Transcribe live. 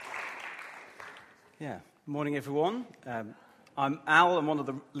Yeah, morning everyone. I'm Al, I'm one of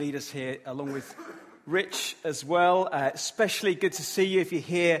the leaders here, along with Rich as well. Especially good to see you if you're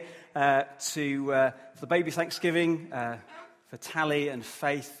here for the baby Thanksgiving, for Tally and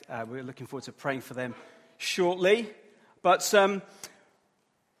Faith. We're looking forward to praying for them shortly. But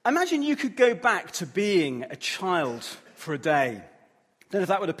imagine you could go back to being a child for a day. Don't know if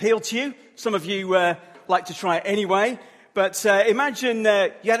that would appeal to you. Some of you like to try it anyway. But imagine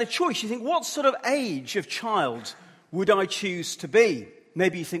you had a choice. You think, what sort of age of child would I choose to be?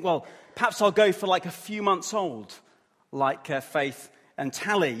 Maybe you think, well, perhaps I'll go for like a few months old, like Faith and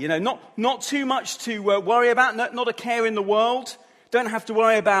Tally. You know, not too much to worry about, not a care in the world. Don't have to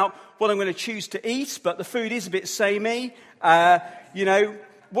worry about what I'm going to choose to eat, but the food is a bit samey.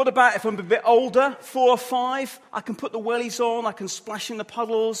 What about if I'm a bit older, 4 or 5? I can put the wellies on, I can splash in the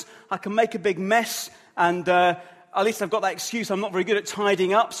puddles, I can make a big mess, and at least I've got that excuse. I'm not very good at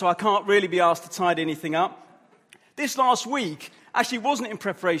tidying up, so I can't really be asked to tidy anything up. This last week actually wasn't in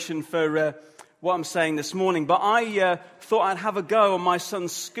preparation for what I'm saying this morning, but I thought I'd have a go on my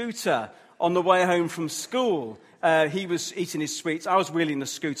son's scooter on the way home from school. He was eating his sweets. I was wheeling the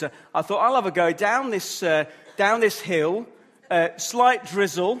scooter. I thought I'll have a go down this hill, slight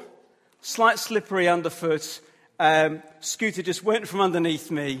drizzle, slight slippery underfoot. Scooter just went from underneath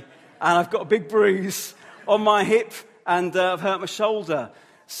me, and I've got a big bruise on my hip, and I've hurt my shoulder.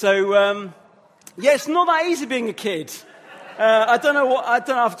 So, it's not that easy being a kid. I don't know.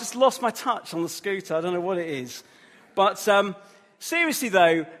 I've just lost my touch on the scooter. I don't know what it is. But seriously,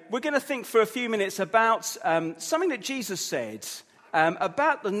 though, we're going to think for a few minutes about something that Jesus said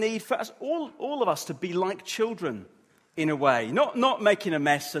about the need for us, all of us, to be like children in a way, not making a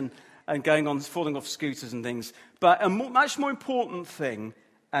mess and falling off scooters and things, but a much more important thing.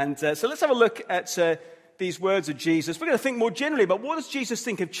 And so let's have a look at these words of Jesus. We're going to think more generally about what does Jesus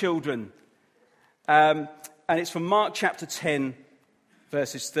think of children. And it's from Mark chapter 10,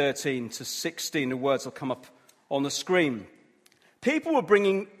 verses 13 to 16. The words will come up on the screen. People were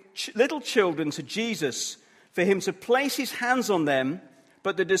bringing little children to Jesus for him to place his hands on them,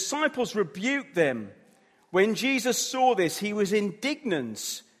 but the disciples rebuked them. When Jesus saw this, he was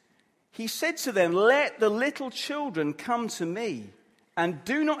indignant. He said to them, "Let the little children come to me, and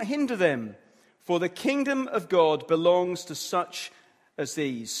do not hinder them, for the kingdom of God belongs to such as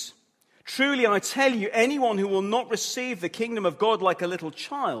these. Truly, I tell you, anyone who will not receive the kingdom of God like a little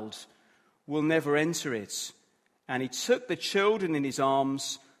child will never enter it." And he took the children in his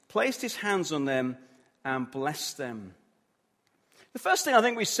arms, placed his hands on them, and blessed them. The first thing I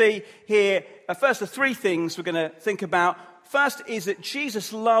think we see here, the 3 things we're going to think about. First is that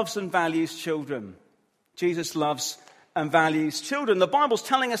Jesus loves and values children. Jesus loves and values children. The Bible's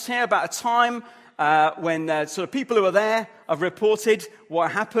telling us here about a time when sort of people who were there have reported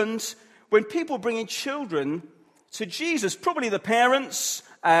what happened. When people bringing children to Jesus, probably the parents,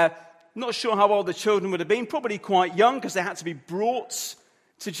 not sure how old the children would have been, probably quite young because they had to be brought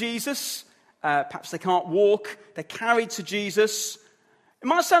to Jesus. Perhaps they can't walk, they're carried to Jesus. It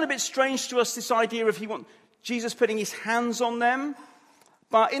might sound a bit strange to us, this idea of Jesus putting his hands on them,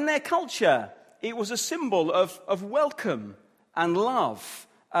 but in their culture, it was a symbol of welcome and love.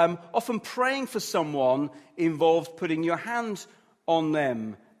 Often praying for someone involved putting your hand on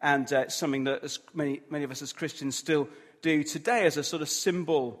them, and something that many of us as Christians still do today as a sort of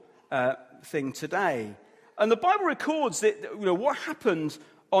symbol thing today. And the Bible records that what happened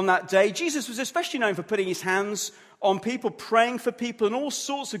on that day. Jesus was especially known for putting his hands on people, praying for people, and all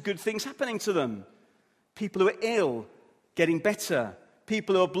sorts of good things happening to them. People who are ill, getting better.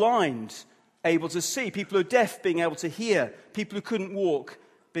 People who are blind, able to see. People who are deaf, being able to hear. People who couldn't walk,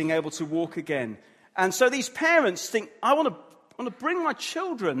 being able to walk again. And so these parents think, I want to bring my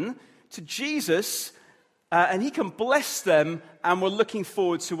children to Jesus, and he can bless them, and we're looking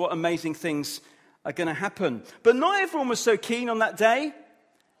forward to what amazing things are going to happen. But not everyone was so keen on that day.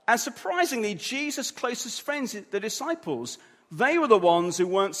 And surprisingly, Jesus' closest friends, the disciples, they were the ones who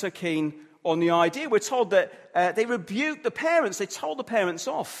weren't so keen on the idea. We're told that they rebuked the parents. They told the parents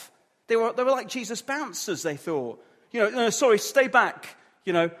off. They were like Jesus' bouncers, they thought. Sorry, stay back.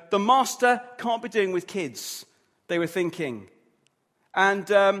 The master can't be doing with kids, they were thinking. And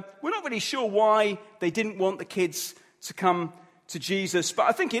we're not really sure why they didn't want the kids to come to Jesus. But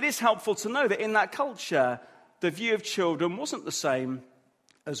I think it is helpful to know that in that culture, the view of children wasn't the same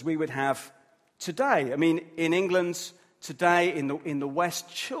as we would have today. I mean, in England today, in the West,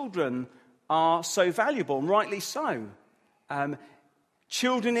 children are so valuable, and rightly so.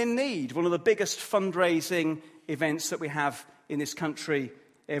 Children in Need, one of the biggest fundraising events that we have in this country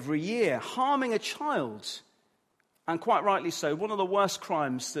every year. Harming a child, and quite rightly so, one of the worst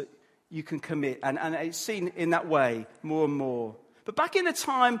crimes that you can commit. And it's seen in that way more and more. But back in the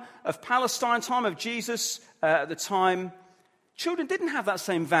time of Palestine, time of Jesus, at the time, children didn't have that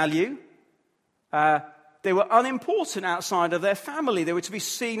same value. They were unimportant outside of their family. They were to be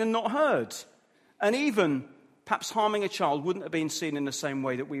seen and not heard. And even perhaps harming a child wouldn't have been seen in the same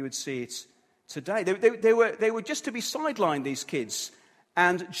way that we would see it today. They were just to be sidelined, these kids.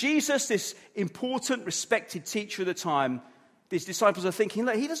 And Jesus, this important, respected teacher of the time, these disciples are thinking,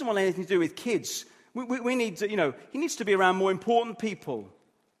 look, he doesn't want anything to do with kids. We need to, he needs to be around more important people.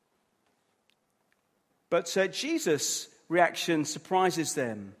 But Jesus' reaction surprises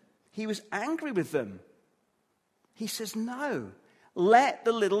them. He was angry with them. He says, no, let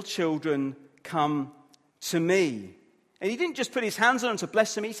the little children come to me. And he didn't just put his hands on them to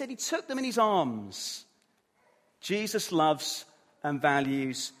bless them. He said he took them in his arms. Jesus loves and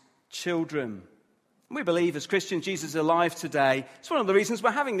values children. We believe as Christians Jesus is alive today. It's one of the reasons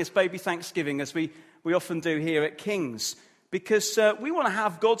we're having this baby Thanksgiving, as we often do here at King's, because we want to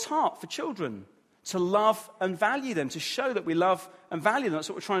have God's heart for children, to love and value them, to show that we love and value them. That's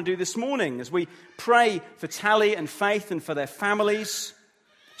what we're trying to do this morning as we pray for Tally and Faith and for their families.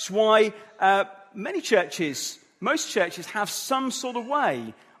 It's why most churches have some sort of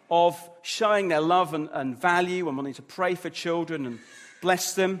way of showing their love and value and wanting to pray for children and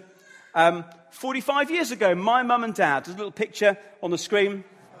bless them. 45 years ago, my mum and dad, there's a little picture on the screen.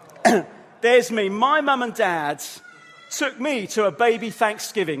 There's me. My mum and dad took me to a baby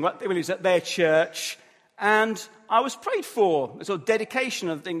Thanksgiving. It was at their church. And I was prayed for. A sort of dedication,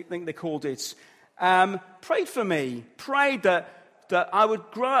 I think they called it. Prayed for me. Prayed that I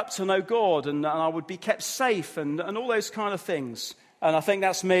would grow up to know God and I would be kept safe and all those kind of things. And I think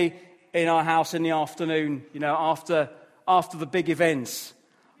that's me in our house in the afternoon, after the big events.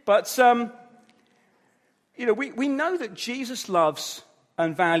 But, we know that Jesus loves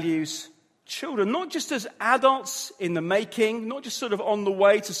and values children, not just as adults in the making, not just sort of on the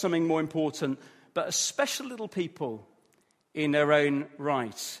way to something more important, but as special little people in their own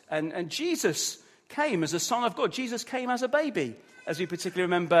right. And Jesus came as a Son of God. Jesus came as a baby, as we particularly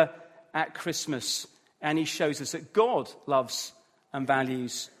remember at Christmas. And he shows us that God loves and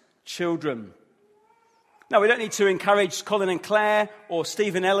values children. Now, we don't need to encourage Colin and Claire or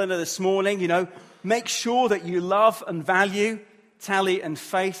Steve and Eleanor this morning, Make sure that you love and value Tally and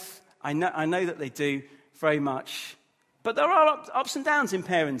Faith. I know that they do very much. But there are ups and downs in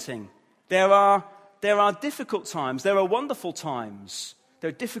parenting. There are difficult times. There are wonderful times. There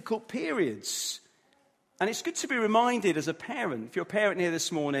are difficult periods. And it's good to be reminded as a parent, if you're a parent here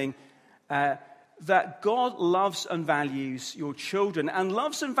this morning, that God loves and values your children and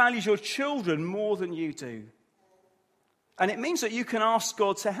loves and values your children more than you do. And it means that you can ask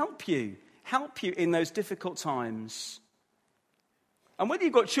God to help you in those difficult times. And whether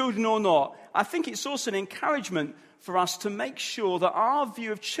you've got children or not, I think it's also an encouragement for us to make sure that our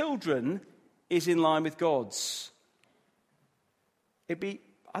view of children is in line with God's. I think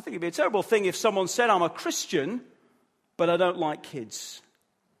it'd be a terrible thing if someone said, I'm a Christian, but I don't like kids.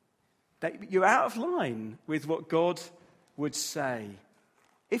 That you're out of line with what God would say.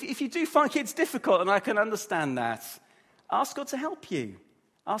 If you do find kids difficult, and I can understand that, ask God to help you.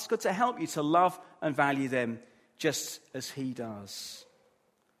 Ask God to help you to love and value them just as he does.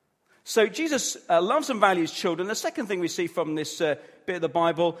 So Jesus loves and values children. The second thing we see from this bit of the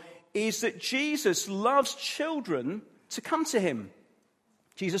Bible is that Jesus loves children to come to him.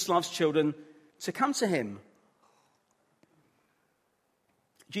 Jesus loves children to come to him.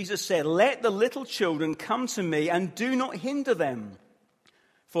 Jesus said, let the little children come to me and do not hinder them,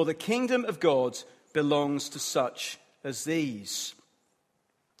 for the kingdom of God belongs to such as these.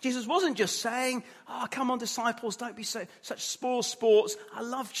 Jesus wasn't just saying, come on, disciples, don't be such spoil sports. I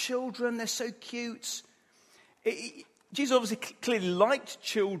love children, they're so cute. Jesus obviously clearly liked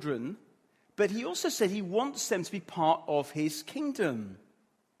children, but he also said he wants them to be part of his kingdom.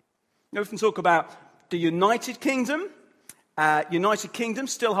 We often talk about the United Kingdom. United Kingdom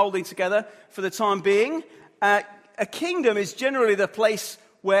still holding together for the time being. A kingdom is generally the place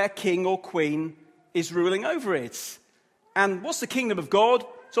where a king or queen is ruling over it. And what's the kingdom of God?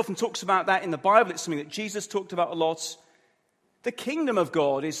 It often talks about that in the Bible. It's something that Jesus talked about a lot. The kingdom of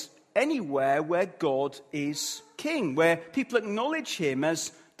God is anywhere where God is king, where people acknowledge him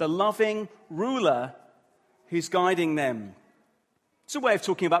as the loving ruler who's guiding them. It's a way of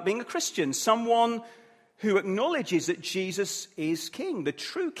talking about being a Christian, someone who acknowledges that Jesus is king, the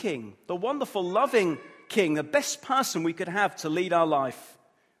true king, the wonderful, loving king, the best person we could have to lead our life.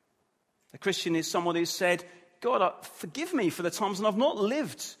 A Christian is someone who said, God, forgive me for the times when I've not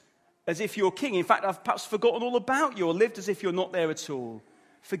lived as if you're king. In fact, I've perhaps forgotten all about you or lived as if you're not there at all.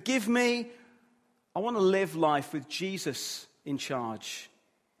 Forgive me. I want to live life with Jesus in charge.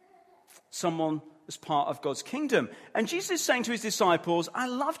 Someone as part of God's kingdom. And Jesus is saying to his disciples, I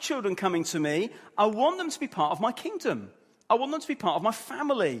love children coming to me. I want them to be part of my kingdom. I want them to be part of my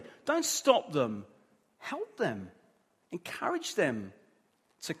family. Don't stop them. Help them. Encourage them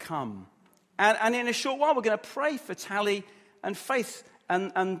to come. And in a short while, we're going to pray for Tally and Faith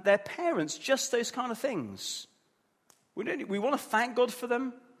and their parents, just those kind of things. We want to thank God for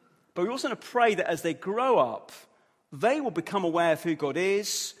them, but we also want to pray that as they grow up, they will become aware of who God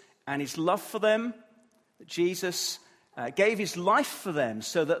is and his love for them. That Jesus gave his life for them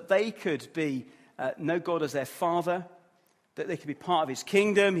so that they could know God as their Father, that they could be part of his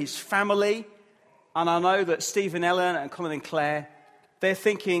kingdom, his family. And I know that Stephen, Ellen, and Colin and Claire, they're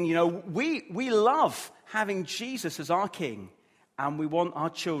thinking, we love having Jesus as our King, and we want our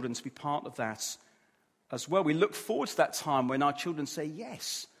children to be part of that as well. We look forward to that time when our children say,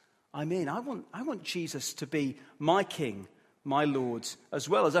 yes, I'm in. I want Jesus to be my King, my Lord, as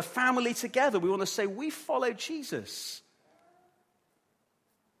well. As a family together, we want to say, we follow Jesus.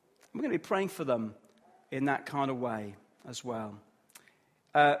 We're going to be praying for them in that kind of way as well.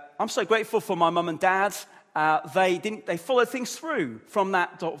 I'm so grateful for my mum and dad. They followed things through from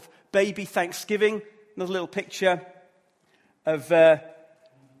that sort of baby Thanksgiving. Another little picture of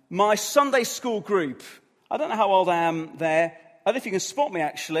my Sunday school group. I don't know how old I am there. I don't know if you can spot me,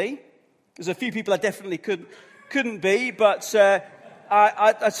 actually. There's a few people I definitely couldn't be, but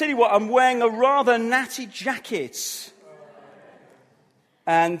I tell you what, I'm wearing a rather natty jacket.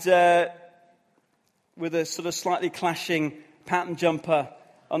 And with a sort of slightly clashing pattern jumper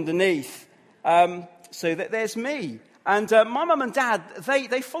underneath. So there's me. And my mum and dad,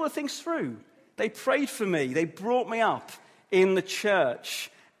 they followed things through. They prayed for me. They brought me up in the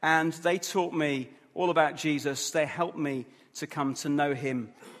church. And they taught me all about Jesus. They helped me to come to know him.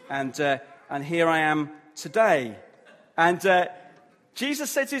 And here I am today. And Jesus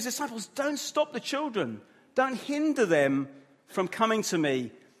said to his disciples, don't stop the children. Don't hinder them from coming to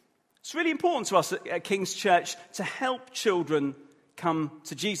me. It's really important to us at King's Church to help children come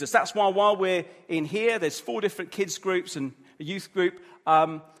to Jesus. That's why while we're in here, there's 4 different kids groups and a youth group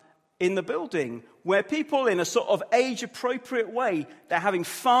in the building where people in a sort of age-appropriate way, they're having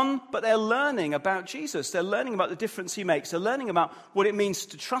fun, but they're learning about Jesus. They're learning about the difference he makes. They're learning about what it means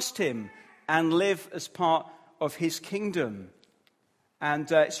to trust him and live as part of his kingdom.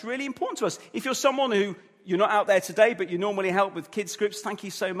 And it's really important to us. If you're someone who you're not out there today, but you normally help with kids groups, thank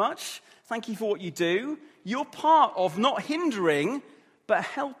you so much. Thank you for what you do. You're part of not hindering, but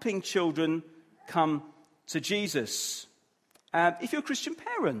helping children come to Jesus. If you're a Christian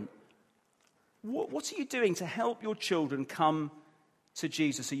parent, what are you doing to help your children come to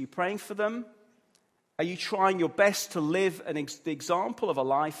Jesus? Are you praying for them? Are you trying your best to live the example of a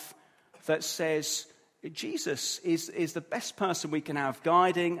life that says Jesus is the best person we can have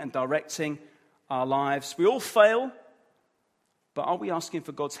guiding and directing our lives? We all fail, but are we asking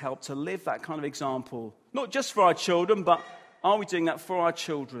for God's help to live that kind of example? Not just for our children, but are we doing that for our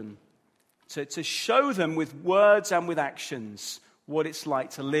children? To show them with words and with actions what it's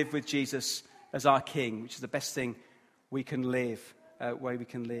like to live with Jesus as our King, which is the best thing we can live, way we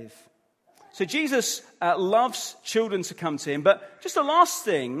can live. So Jesus loves children to come to him, but just the last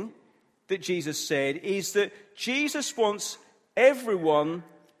thing that Jesus said is that Jesus wants everyone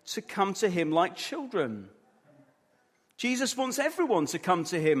to come to him like children. Jesus wants everyone to come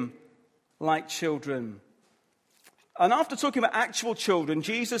to him like children. And after talking about actual children,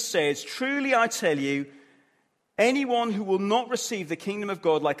 Jesus says, truly I tell you, anyone who will not receive the kingdom of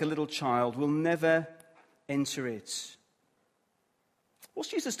God like a little child will never enter it. What's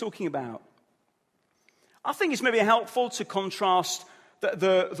Jesus talking about? I think it's maybe helpful to contrast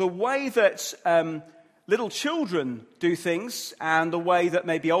the way that little children do things and the way that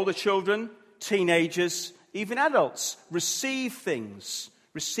maybe older children, teenagers, even adults receive things,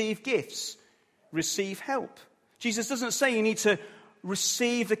 receive gifts, receive help. Jesus doesn't say you need to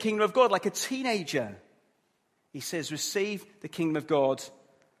receive the kingdom of God like a teenager. He says receive the kingdom of God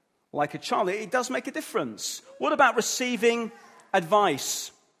like a child. It does make a difference. What about receiving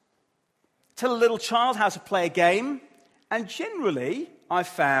advice? Tell a little child how to play a game, and generally, I've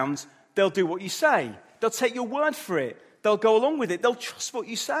found, they'll do what you say. They'll take your word for it. They'll go along with it. They'll trust what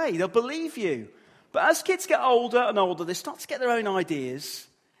you say. They'll believe you. But as kids get older and older, they start to get their own ideas.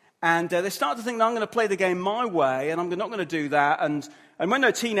 And they start to think, no, I'm going to play the game my way, and I'm not going to do that. And when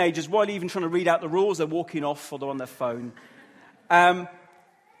they're teenagers, while even trying to read out the rules, they're walking off or they're on their phone.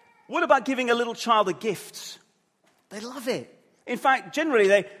 What about giving a little child a gift? They love it. In fact,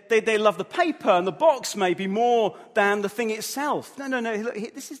 generally, they love the paper and the box maybe more than the thing itself. No, look,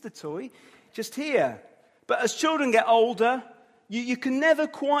 this is the toy, just here. But as children get older, you can never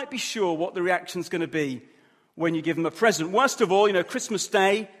quite be sure what the reaction's going to be when you give them a present. Worst of all, Christmas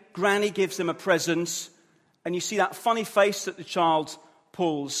Day, Granny gives them a present, and you see that funny face that the child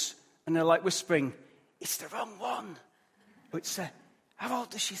pulls, and they're like whispering, "It's the wrong one." It's, "How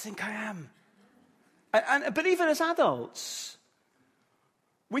old does she think I am?" But even as adults,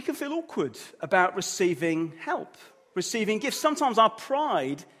 we can feel awkward about receiving help, receiving gifts. Sometimes our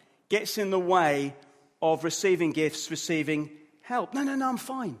pride gets in the way of receiving gifts, receiving help. No, I'm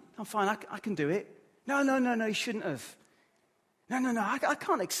fine. I can do it. No, you shouldn't have. No, I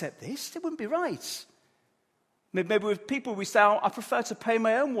can't accept this. It wouldn't be right. Maybe with people we say, I prefer to pay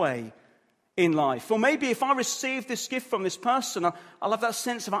my own way in life. Or maybe if I receive this gift from this person, I'll have that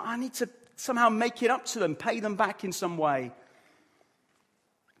sense of I need to somehow make it up to them, pay them back in some way.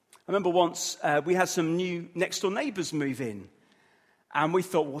 I remember once we had some new next-door neighbours move in. And we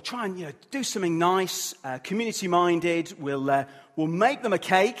thought, we'll try and do something nice, community-minded. We'll make them a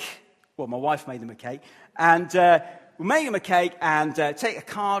cake. Well, my wife made them a cake. And we'll make them a cake and take a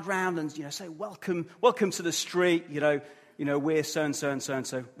card round and say, welcome to the street. We're so-and-so and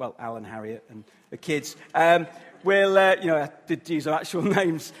so-and-so. Well, Al and Harriet and the kids. I did use our actual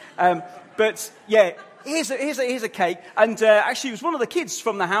names. But yeah, here's a cake. And actually, it was one of the kids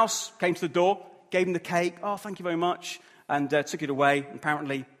from the house came to the door, gave him the cake. "Oh, thank you very much." And took it away,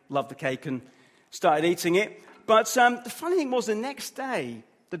 apparently loved the cake and started eating it. But the funny thing was, the next day,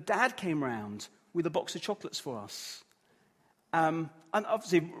 the dad came round with a box of chocolates for us. And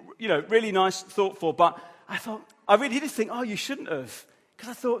obviously, really nice, thoughtful. But I really did think, you shouldn't have. Because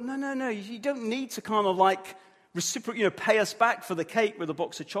I thought, no, you don't need to kind of like pay us back for the cake with a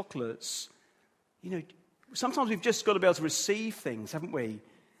box of chocolates. Sometimes we've just got to be able to receive things, haven't we?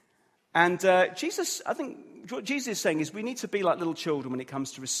 And Jesus, I think what Jesus is saying is we need to be like little children when it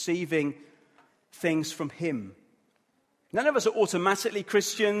comes to receiving things from him. None of us are automatically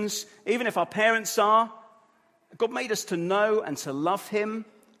Christians, even if our parents are. God made us to know and to love him,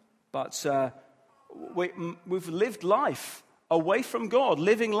 but we've lived life away from God,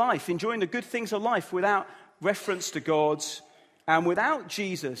 living life, enjoying the good things of life without reference to God. And without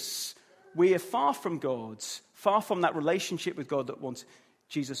Jesus, we are far from God, far from that relationship with God that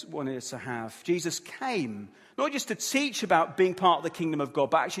Jesus wanted us to have. Jesus came, not just to teach about being part of the kingdom of God,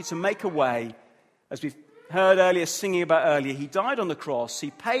 but actually to make a way, as we've heard earlier, singing about earlier. He died on the cross.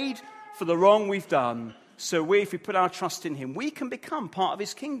 He paid for the wrong we've done. So if we put our trust in him, we can become part of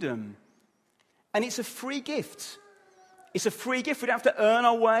his kingdom. And it's a free gift. It's a free gift. We don't have to earn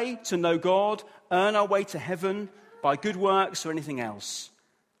our way to know God, earn our way to heaven by good works or anything else.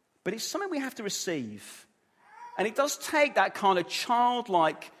 But it's something we have to receive. And it does take that kind of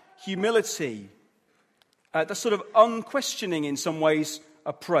childlike humility, that sort of unquestioning in some ways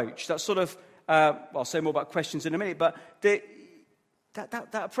approach, that sort of, I'll say more about questions in a minute, but that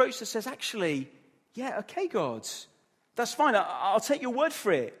approach that says, actually, yeah, okay, God, that's fine. I'll take your word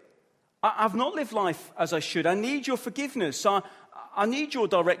for it. I've not lived life as I should. I need your forgiveness. I need your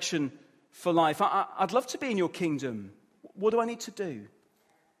direction for life. I'd love to be in your kingdom. What do I need to do?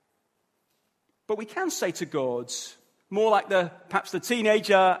 But we can say to God, more like perhaps the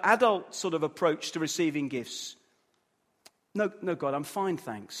teenager, adult sort of approach to receiving gifts. No, God, I'm fine,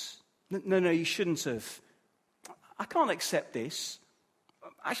 thanks. No, you shouldn't have. I can't accept this.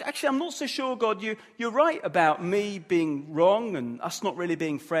 Actually, I'm not so sure, God, you're right about me being wrong and us not really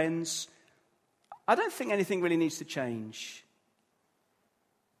being friends. I don't think anything really needs to change.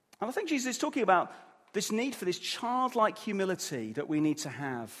 And I think Jesus is talking about this need for this childlike humility that we need to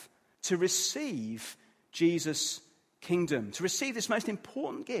have to receive Jesus' kingdom, to receive this most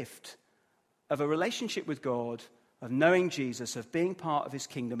important gift of a relationship with God, of knowing Jesus, of being part of his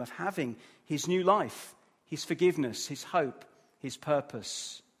kingdom, of having his new life, his forgiveness, his hope, his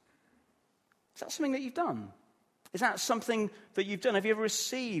purpose. Is that something that you've done? Is that something that you've done? Have you ever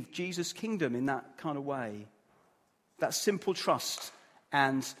received Jesus' kingdom in that kind of way? That simple trust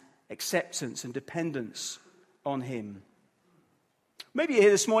and acceptance and dependence on him. Maybe you're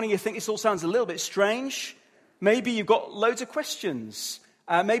here this morning, you think this all sounds a little bit strange. Maybe you've got loads of questions.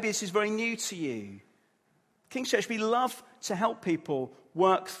 Maybe this is very new to you. King's Church, we love to help people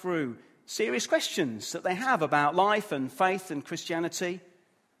work through serious questions that they have about life and faith and Christianity.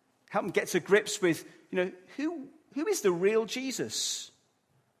 Help them get to grips with, who is the real Jesus?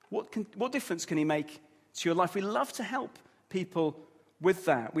 What difference can he make to your life? We love to help people with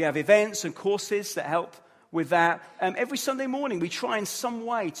that. We have events and courses that help with that. Every Sunday morning, we try in some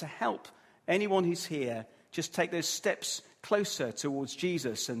way to help anyone who's here just take those steps closer towards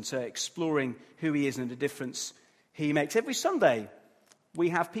Jesus and to exploring who he is and the difference he makes. Every Sunday, we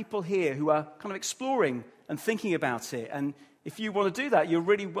have people here who are kind of exploring and thinking about it. And if you want to do that, you're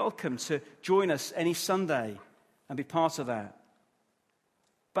really welcome to join us any Sunday and be part of that.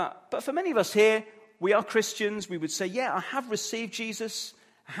 But for many of us here, we are Christians. We would say, yeah, I have received Jesus.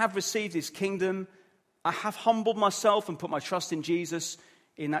 I have received his kingdom. I have humbled myself and put my trust in Jesus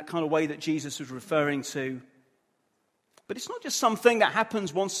in that kind of way that Jesus was referring to. But it's not just something that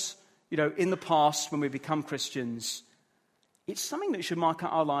happens once, in the past when we become Christians. It's something that should mark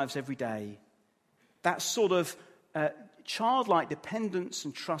out our lives every day. That sort of childlike dependence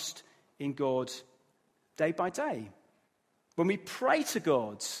and trust in God day by day. When we pray to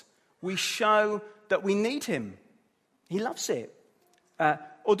God, we show that we need him. He loves it.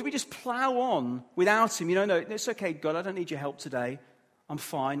 Or do we just plow on without him? No, it's okay, God, I don't need your help today. I'm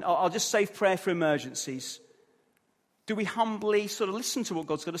fine. I'll just save prayer for emergencies. Do we humbly sort of listen to what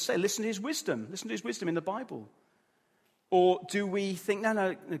God's got to say? Listen to his wisdom. Listen to his wisdom in the Bible. Or do we think,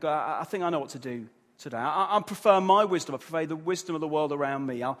 no, God, I think I know what to do today. I prefer my wisdom. I prefer the wisdom of the world around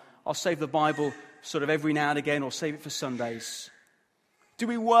me. I'll save the Bible sort of every now and again or save it for Sundays. Do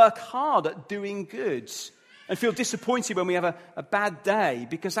we work hard at doing good and feel disappointed when we have a bad day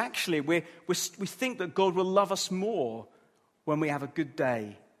because actually we think that God will love us more when we have a good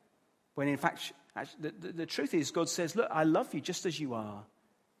day? When in fact, the truth is God says, look, I love you just as you are.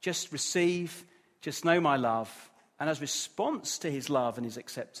 Just receive, just know my love. And as response to his love and his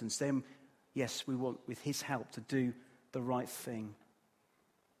acceptance, then yes, we want with his help to do the right thing.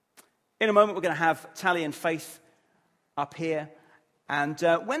 In a moment, we're going to have Tally and Faith up here. And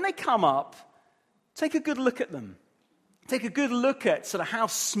when they come up, take a good look at them. Take a good look at sort of how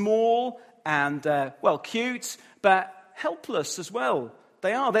small and, cute, but helpless as well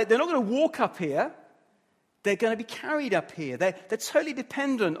they are. They're not going to walk up here. They're going to be carried up here. They're totally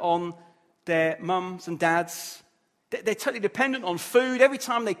dependent on their mums and dads. They're totally dependent on food. Every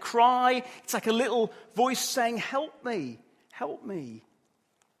time they cry, it's like a little voice saying, help me, help me.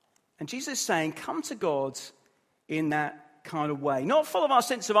 And Jesus is saying, come to God in that kind of way. Not full of our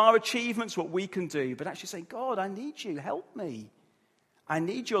sense of our achievements, what we can do, but actually saying, God, I need you, help me. I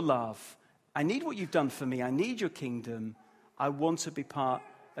need your love. I need what you've done for me. I need your kingdom. I want to be part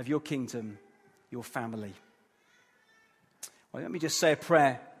of your kingdom, your family. Well, let me just say a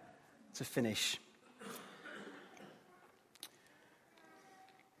prayer to finish.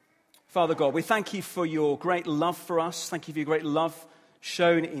 Father God, we thank you for your great love for us. Thank you for your great love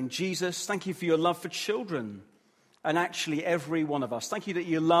shown in Jesus. Thank you for your love for children and actually every one of us. Thank you that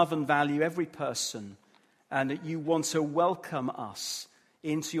you love and value every person and that you want to welcome us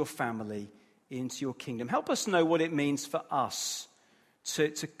into your family, into your kingdom. Help us know what it means for us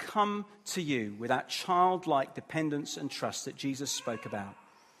to come to you with that childlike dependence and trust that Jesus spoke about.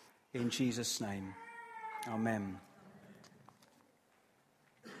 In Jesus' name, amen.